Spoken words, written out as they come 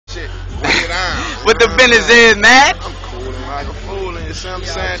What the business is, man? I'm coolin' like a fool, and you see what I'm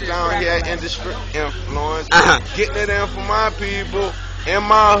saying? Down here, industry influence. Getting it in for my people, in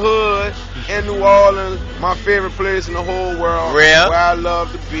my hood, in New Orleans, my favorite place in the whole world. Real? Where I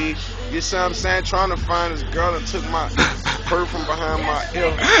love to be. You see what I'm saying? Trying to find this girl that took my perf from behind my ear.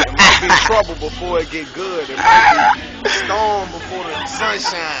 It might be trouble before it get good. It might be storm before the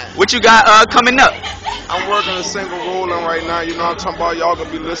sunshine. What you got coming up? I'm working a single rolling right now. You know what I'm talking about? Y'all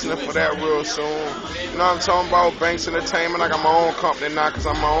gonna be listening for that real soon. You know what I'm talking about? Banks Entertainment. I got my own company now because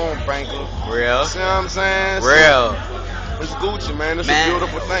I'm my own banker. Real? See what I'm saying? Real. So, it's Gucci, man. It's a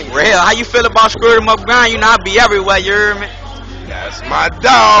beautiful thing. Real. How you feel about Squirt up grind? You know I be everywhere, you hear me? That's my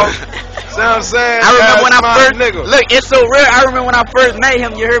dog. See what I'm saying? I remember when I first nigga. look, it's so real. I remember when I first met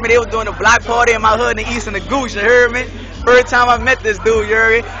him, you heard me, they was doing a block party in my hood in the east in the Goose, you heard me? First time I met this dude, you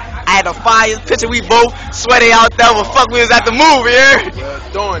heard me? I had a fire picture, we both sweaty out there, but fuck, we was at the movie, you heard me?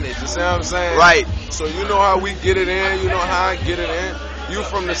 We're doing it, you see what I'm saying? Right. So you know how we get it in, you know how I get it in. You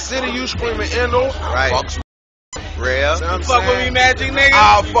from the city, you screaming Endo. Right. Fucks real. you Fuck with me, Magic, nigga.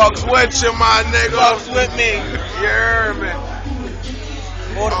 I'll fucks with you, my nigga. Fucks with me. You heard me?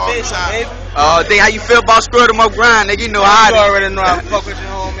 Motivation, baby. Oh, how you feel about Squirt up grind, nigga? You know how You I already know I fuck with you,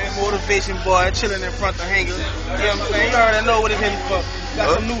 homie. Motivation boy, chilling in front of hangers. You know what I'm saying? You already know what it's in for.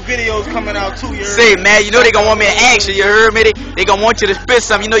 Got some new videos coming out too, you heard say, man, you know they gonna want me to action, you heard me? They gonna want you to spit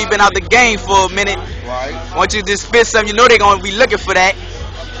something. You know you been out the game for a minute. Right. Want you to spit something, you know they gonna be looking for that.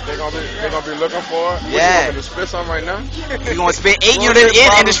 They gonna be looking for it. Yeah. You want me to spit something right now? You gonna spit 8, you know they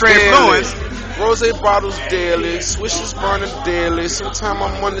in industry influence. Rose bottles daily, swishes burning daily. Sometimes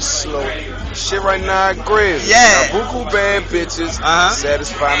I'm on the slow. Shit right now, gravy. Yeah. Buku bad bitches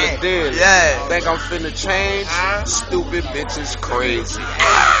satisfy me daily. Yeah. Think I'm finna change? Stupid bitches crazy. See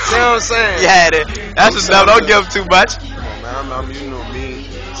what I'm saying? Yeah, that's just dumb. Don't give them too much. Man, I'm you know me.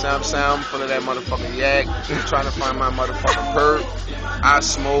 I'm full of that motherfucking yak. Trying to find my motherfucking perk. I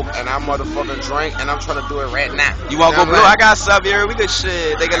smoke and I motherfucking drink and I'm trying to do it right now. You wanna go blue? I got sub here. We good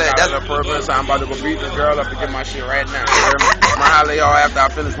shit. They gonna that's a purpose. I'm about to go beat this girl up to get my shit right now. You hear me? I'ma holler y'all after I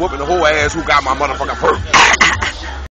finish whooping the whole ass who got my motherfucking perk.